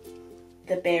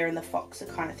bear and the fox are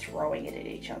kind of throwing it at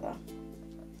each other.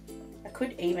 I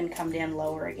could even come down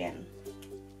lower again.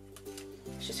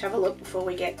 Let's just have a look before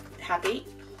we get happy.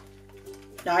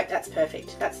 No, that's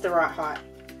perfect. That's the right height.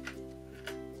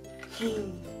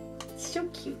 It's still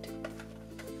cute.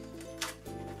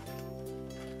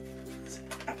 So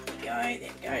up we go, there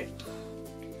we go.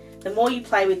 The more you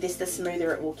play with this, the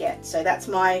smoother it will get. So that's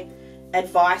my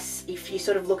advice. If you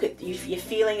sort of look at, if you're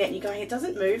feeling it and you're going, it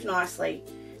doesn't move nicely,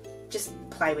 just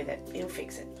play with it. It'll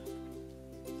fix it.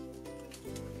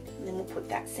 And then we'll put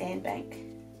that sandbank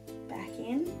back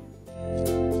in.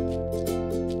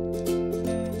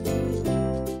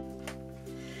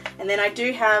 And then I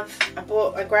do have,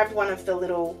 I grabbed one of the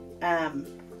little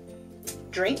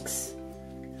drinks.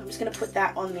 I'm just going to put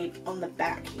that on the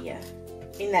back here,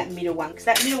 in that middle one, because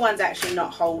that middle one's actually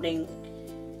not holding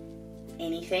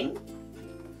anything.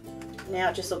 Now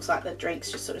it just looks like the drink's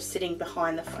just sort of sitting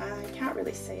behind the phone. You can't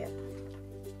really see it.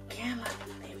 Come on,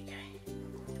 there we go.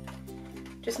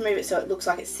 Just move it so it looks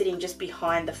like it's sitting just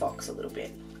behind the fox a little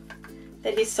bit.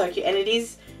 That is so cute, and it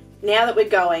is, now that we're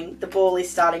going, the ball is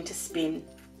starting to spin.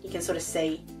 You can sort of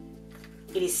see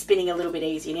it is spinning a little bit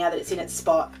easier now that it's in its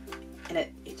spot, and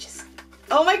it just,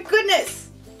 oh my goodness!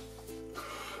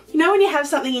 You know when you have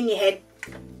something in your head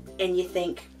and you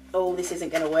think, oh, this isn't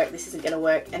going to work, this isn't going to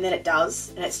work, and then it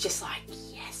does, and it's just like,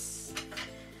 yes.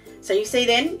 So you see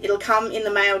then, it'll come in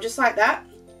the mail just like that,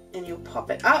 and you'll pop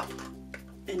it up,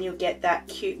 and you'll get that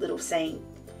cute little scene.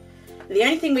 The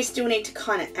only thing we still need to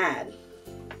kind of add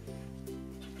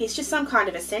is just some kind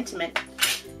of a sentiment.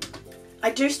 I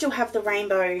do still have the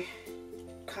rainbow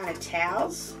kind of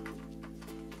towels.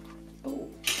 Oh,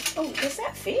 does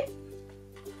that fit?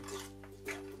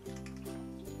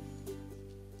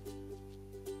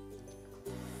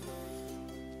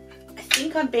 I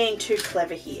think I'm being too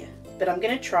clever here, but I'm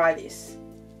going to try this.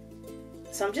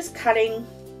 So I'm just cutting,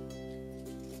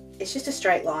 it's just a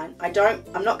straight line.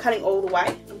 I'm not cutting all the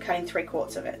way, I'm cutting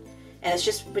 3/4 of it. And it's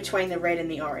just between the red and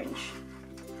the orange.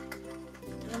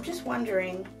 And I'm just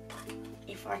wondering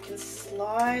if I can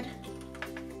slide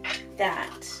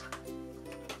that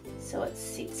so it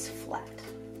sits flat.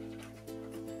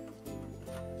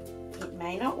 It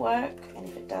may not work, and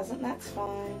if it doesn't, that's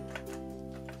fine.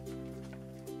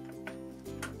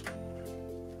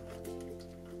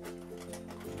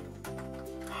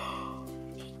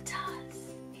 It does.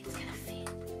 It's gonna fit.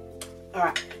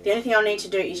 Alright, the only thing I'll need to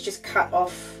do is just cut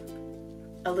off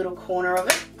a little corner of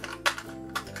it.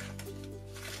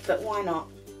 But why not?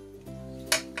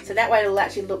 So that way it'll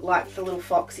actually look like the little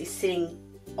fox is sitting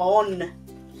on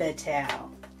the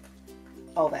towel.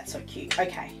 Oh, that's so cute.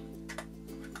 Okay.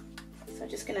 So I'm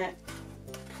just going to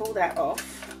pull that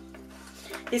off.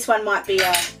 This one might be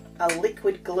a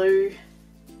liquid glue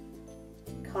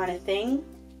kind of thing.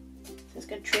 So I'm just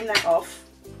going to trim that off,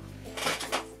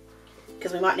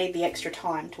 because we might need the extra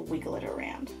time to wiggle it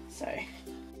around. So.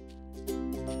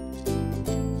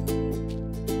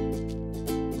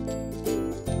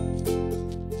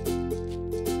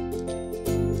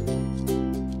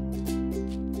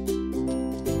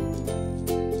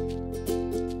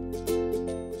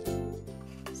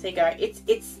 There you go.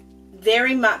 It's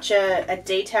very much a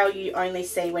detail you only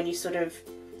see when you sort of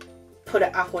put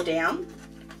it up or down,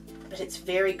 but it's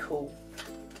very cool.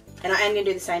 And I am going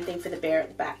to do the same thing for the bear at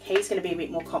the back. He's going to be a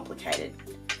bit more complicated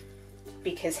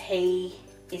because he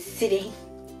is sitting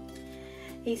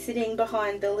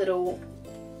behind the little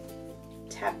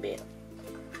tab bit.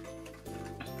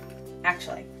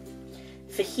 Actually,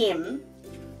 for him,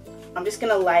 I'm just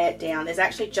going to lay it down. There's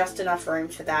actually just enough room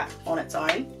for that on its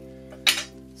own.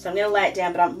 So I'm going to lay it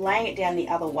down, but I'm laying it down the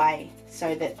other way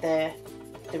so that the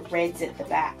red's at the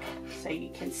back, so you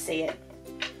can see it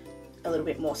a little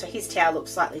bit more. So his tail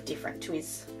looks slightly different to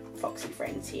his foxy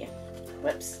friends here.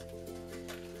 Whoops.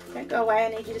 Don't go away, I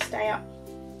need you to stay up.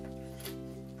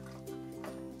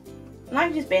 And I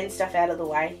can just bend stuff out of the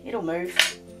way, it'll move.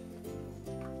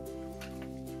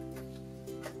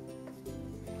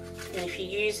 And if you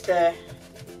use to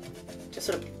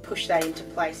sort of push that into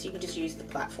place, you can just use the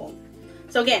platform.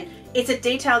 So again, it's a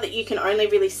detail that you can only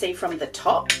really see from the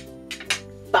top,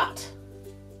 but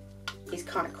is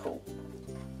kind of cool.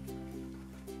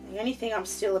 The only thing I'm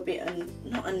still a bit,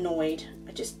 not annoyed,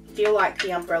 I just feel like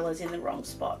the umbrella's in the wrong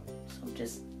spot. So I'm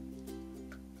just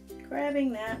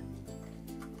grabbing that.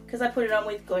 Because I put it on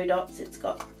with glue dots, it's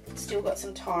still got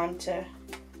some time to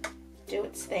do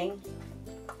its thing.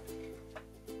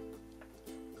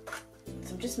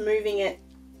 So I'm just moving it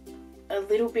a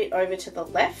little bit over to the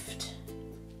left.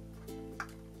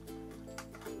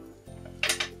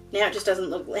 Now it just doesn't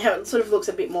look, now it sort of looks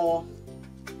a bit more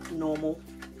normal.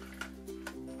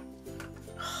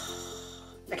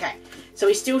 Okay, so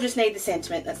we still just need the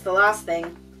sentiment. That's the last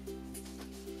thing.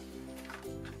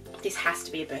 This has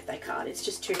to be a birthday card. It's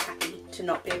just too happy to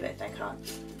not be a birthday card.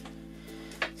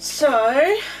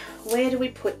 So, where do we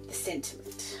put the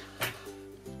sentiment?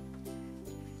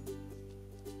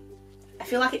 I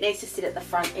feel like it needs to sit at the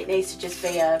front. It needs to just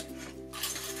be a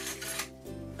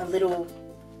little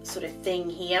sort of thing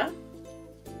here.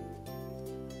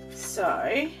 So,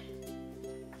 I've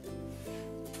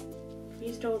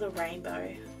used all the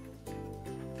rainbow.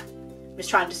 I'm just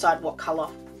trying to decide what colour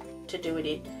to do it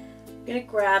in. I'm going to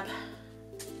grab,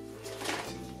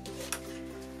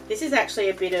 this is actually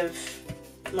a bit of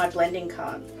my blending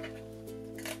card,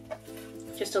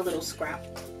 just a little scrap.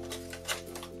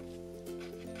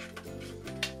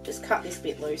 Just cut this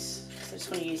bit loose, so I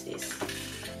just want to use this,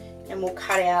 and we'll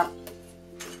cut out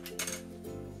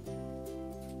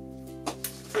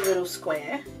a little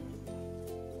square.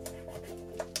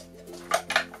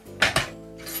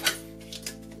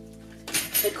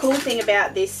 The cool thing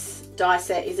about this die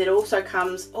set is it also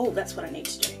comes, oh, that's what I need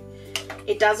to do.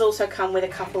 It does also come with a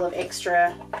couple of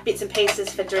extra bits and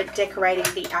pieces for decorating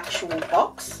the actual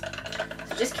box.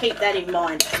 So just keep that in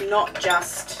mind. It's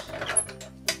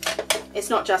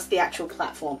not just the actual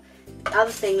platform. The other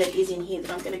thing that is in here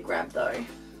that I'm going to grab though,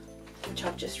 which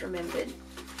I've just remembered,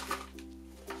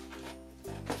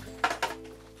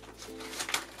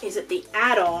 is that the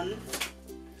add-on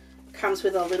comes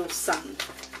with a little sun.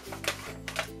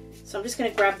 So I'm just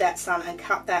going to grab that sun and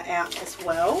cut that out as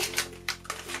well.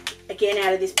 Again,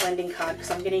 out of this blending card,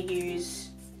 because I'm going to use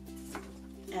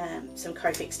some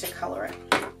Copics to colour it.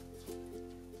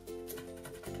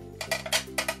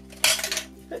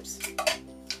 Oops.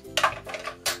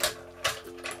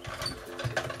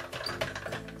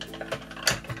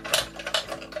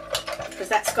 Because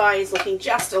that sky is looking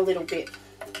just a little bit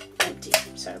empty,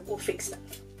 so we'll fix that.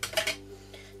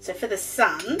 So for the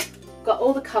sun, got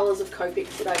all the colours of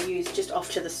Copics that I use just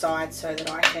off to the side so that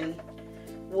I can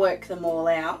work them all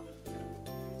out.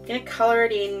 I'm going to colour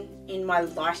it in my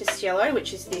lightest yellow,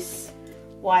 which is this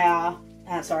the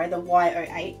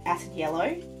Y08 acid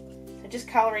yellow. So just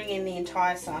colouring in the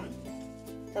entire sun.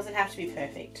 Doesn't have to be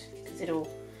perfect because it'll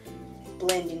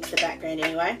blend into the background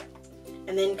anyway.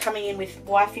 And then coming in with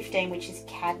Y15, which is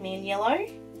cadmium yellow,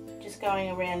 just going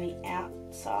around the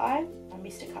outside. I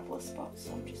missed a couple of spots,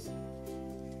 so I'm just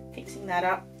fixing that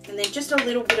up. And then just a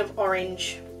little bit of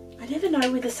orange. I never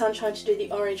know with the sunshine to do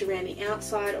the orange around the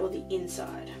outside or the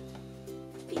inside.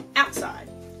 The outside.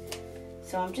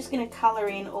 So I'm just going to colour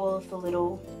in all of the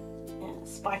little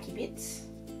spiky bits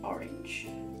orange.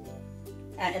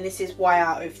 And this is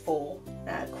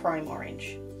YR04 chrome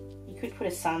orange. You could put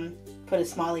a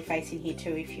smiley face in here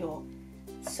too if you're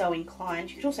so inclined.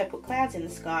 You could also put clouds in the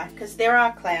sky because there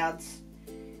are clouds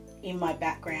in my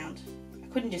background. I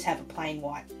couldn't just have a plain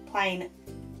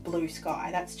blue sky.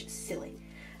 That's just silly.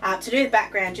 To do the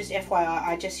background, just FYI,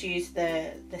 I just used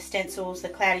the stencils, the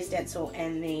cloudy stencil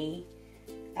and the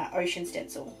ocean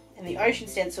stencil. And the ocean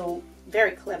stencil,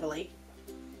 very cleverly,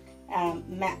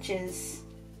 matches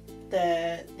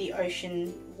the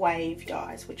ocean wave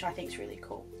dies, which I think is really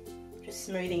cool. Just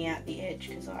smoothing out the edge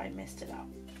because I messed it up.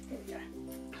 There we go.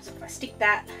 So if I stick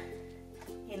that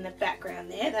in the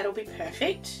background there, that'll be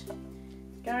perfect.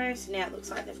 Go. So now it looks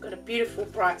like they've got a beautiful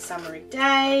bright summery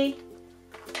day.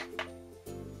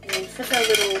 And for the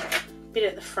little bit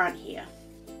at the front here.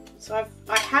 So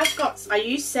I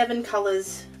use 7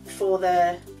 colours for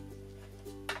the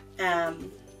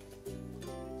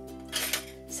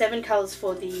 7 colours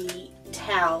for the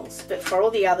towels, but for all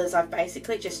the others I've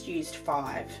basically just used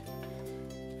 5.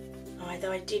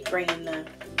 Although I did bring in the...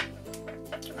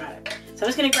 Right. So I'm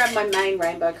just going to grab my main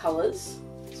rainbow colours.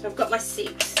 So I've got my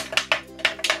 6.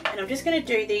 And I'm just going to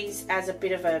do these as a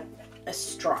bit of a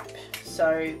stripe.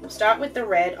 So we'll start with the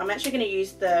red. I'm actually going to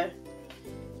use the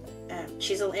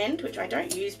chisel end, which I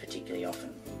don't use particularly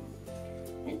often.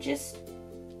 And just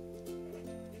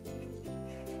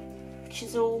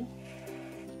chisel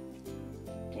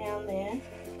down there.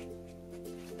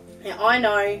 Now I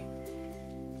know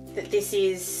that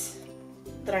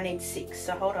that I need 6,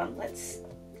 so hold on, let's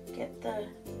get the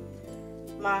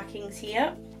markings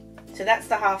here. So that's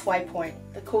the halfway point.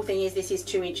 The cool thing is this is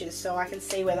 2 inches, so I can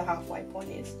see where the halfway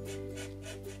point is.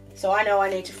 So I know I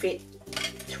need to fit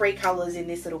 3 colours in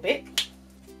this little bit.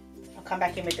 I'll come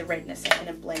back in with the red in a second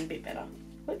and blend a bit better.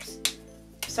 Whoops.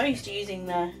 I'm so used to using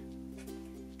the...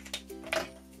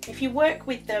 If you work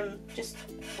with them, just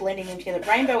blending them together.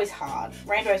 Rainbow is hard.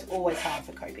 Rainbow is always hard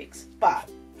for Copics, but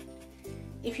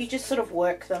if you just sort of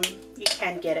work them, you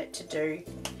can get it to do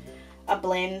a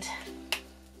blend.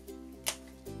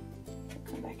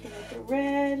 Come back in with the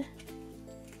red.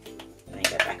 And then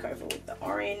go back over with the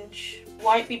orange.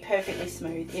 Won't be perfectly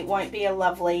smooth. It won't be a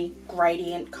lovely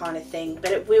gradient kind of thing,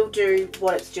 but it will do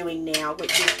what it's doing now,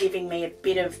 which is giving me a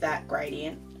bit of that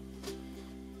gradient.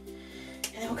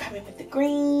 And then we'll come in with the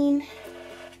green.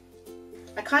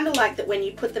 I kind of like that when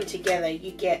you put them together,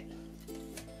 you get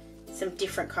some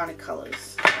different kind of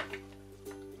colours.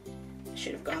 I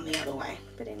should have gone the other way,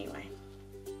 but anyway.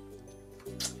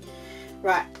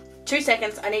 Right, 2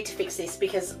 seconds. I need to fix this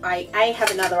because I A,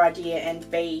 have another idea, and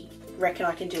B, reckon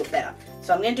I can do it better.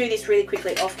 So I'm going to do this really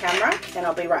quickly off camera, and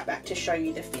I'll be right back to show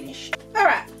you the finish.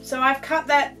 Alright, so I've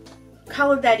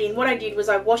coloured that in. What I did was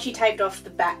I washi taped off the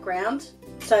background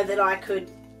so that I could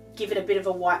give it a bit of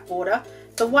a white border.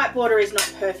 The white border is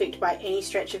not perfect by any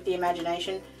stretch of the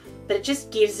imagination, but it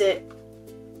just gives it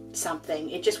something.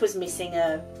 It just was missing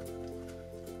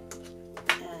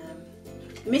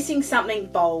missing something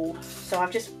bold, so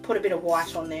I've just put a bit of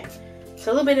white on there.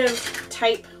 So a little bit of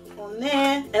tape on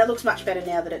there, and it looks much better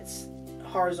now that it's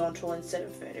horizontal instead of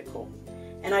vertical.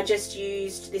 And I just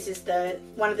used, this is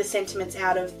one of the sentiments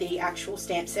out of the actual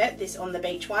stamp set, this On the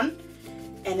Beach one,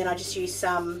 and then I just used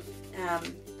some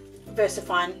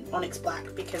VersaFine Onyx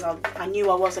Black because I knew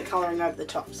I wasn't colouring over the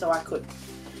top, so I could.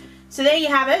 So there you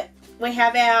have it. We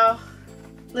have our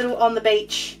little On the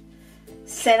Beach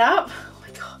setup. Oh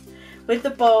my god, with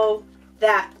the ball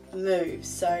that moves.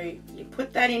 So you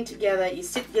put that in together. You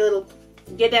sit your little,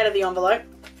 get out of the envelope,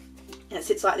 and it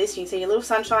sits like this. You can see your little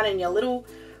sunshine and your little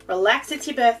relax. It's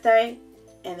your birthday,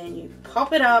 and then you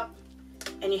pop it up,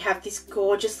 and you have this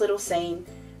gorgeous little scene.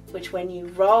 Which when you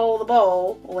roll the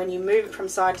ball, or when you move it from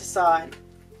side to side,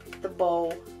 the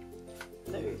ball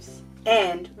moves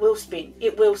and will spin.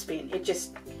 It will spin.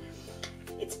 It's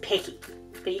pecky,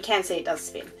 but you can see it does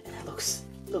spin, and it looks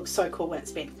so cool when it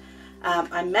spins.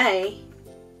 I may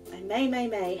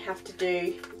have to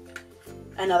do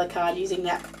another card using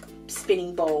that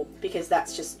spinning ball because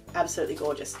that's just absolutely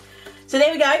gorgeous. So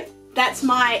there we go. That's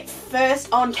my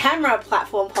first on-camera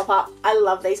platform pop-up. I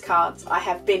love these cards. I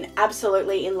have been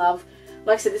absolutely in love.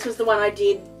 Like I said, this was the one I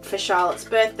did for Charlotte's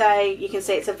birthday. You can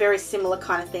see it's a very similar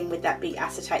kind of thing with that big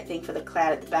acetate thing for the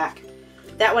cloud at the back.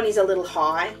 That one is a little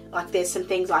high. Like there's some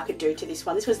things I could do to this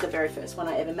one. This was the very first one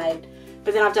I ever made.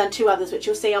 But then I've done 2 others which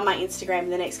you'll see on my Instagram in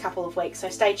the next couple of weeks. So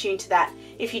stay tuned to that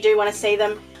if you do want to see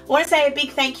them. I want to say a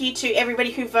big thank you to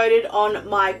everybody who voted on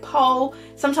my poll.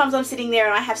 Sometimes I'm sitting there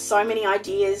and I have so many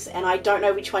ideas and I don't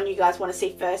know which one you guys want to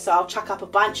see first, so I'll chuck up a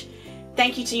bunch.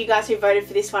 Thank you to you guys who voted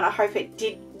for this one. I hope it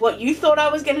did what you thought I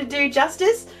was going to do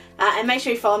justice. And make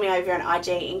sure you follow me over on IG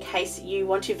in case you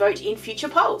want to vote in future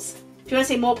polls. If you want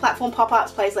to see more platform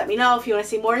pop-ups, please let me know. If you want to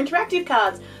see more interactive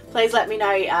cards, please let me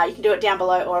know. You can do it down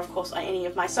below or of course on any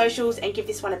of my socials, and give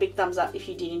this one a big thumbs up if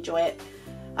you did enjoy it.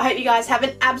 I hope you guys have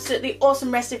an absolutely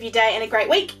awesome rest of your day and a great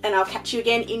week, and I'll catch you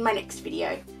again in my next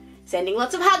video. Sending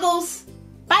lots of huggles.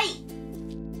 Bye!